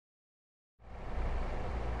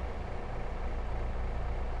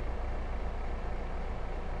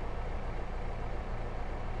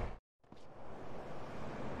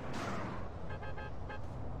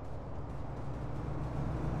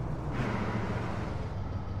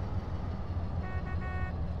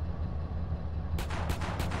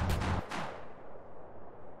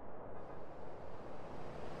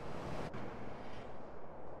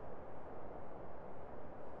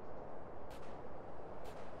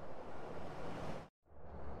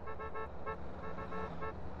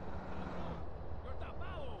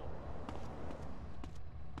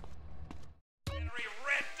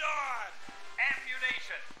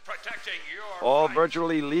All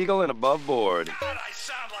virtually legal and above board. God, I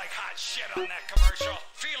sound like hot shit on that commercial.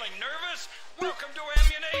 Feeling nervous? Welcome to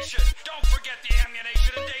Ammunition. Don't forget the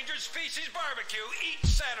Ammunition Endangers Species Barbecue each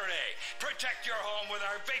Saturday. Protect your home with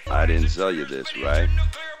our vapor. I didn't sell you this, right?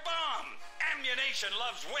 Nuclear bomb. Ammunition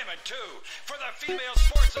loves women, too. For the female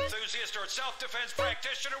sports enthusiast or self-defense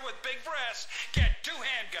practitioner with big breasts, get 2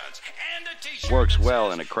 handguns and a t-shirt. Works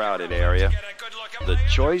well in a crowded area. The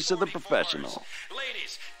choice of the professional.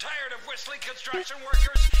 Ladies, tired of whistling construction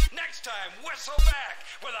workers? Next time, whistle back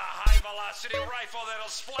with a high-velocity rifle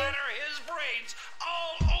that'll splatter his brains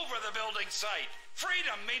all over the building site.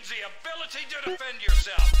 Freedom means the ability to defend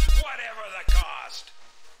yourself, whatever the cost.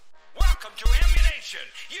 Welcome to Ammunition.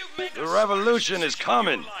 You've made the revolution is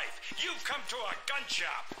coming. You've come to a gun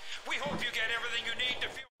shop. We hope you get everything you need to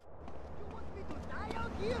feel. You want me to die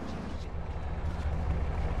out here?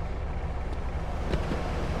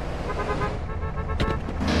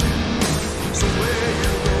 So where you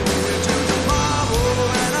going to tomorrow?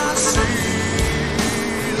 And I see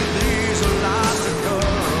the days are lost to come.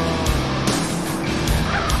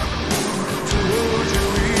 So would you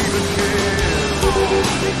even care?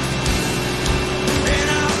 And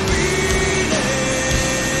I'm feeling, and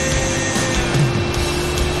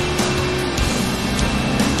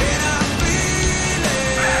I'm feeling.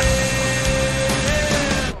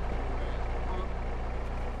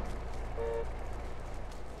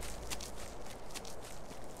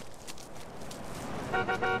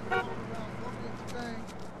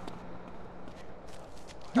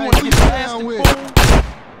 You want to get down with?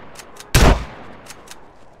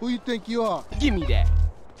 Who you think you are? Give me that.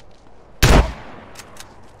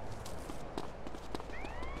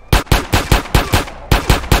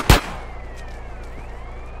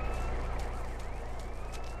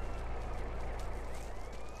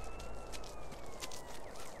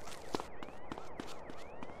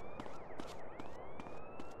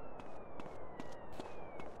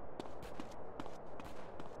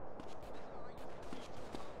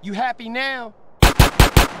 You happy now?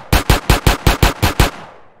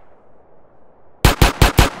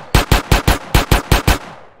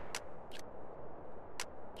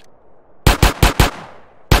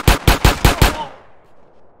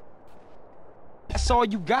 That's all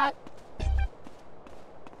you got?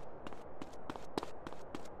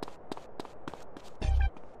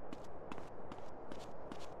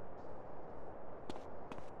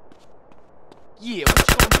 Yeah, what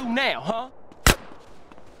you gonna do now, huh?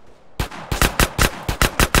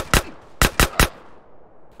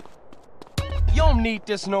 You don't need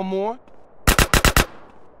this no more.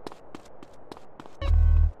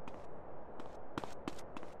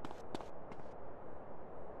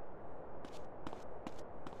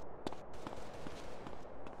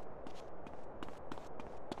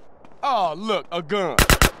 Oh, look, a gun.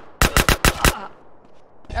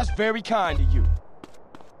 That's very kind of you.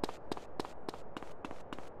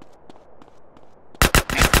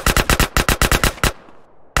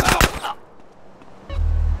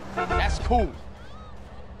 That's cool.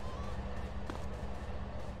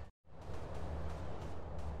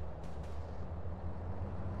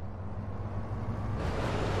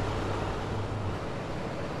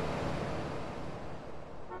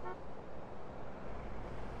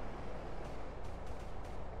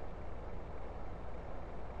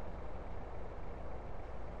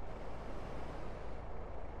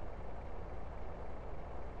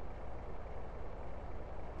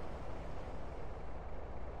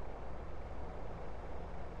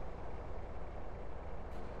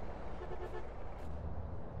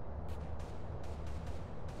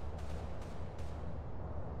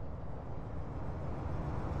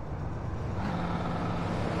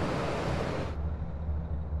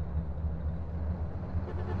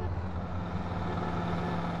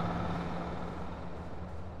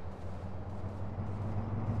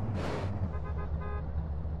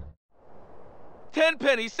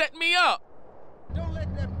 Tenpenny set me up. Don't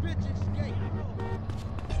let that bitch escape.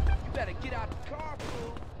 You better get out the car,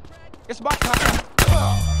 fool. It's my car.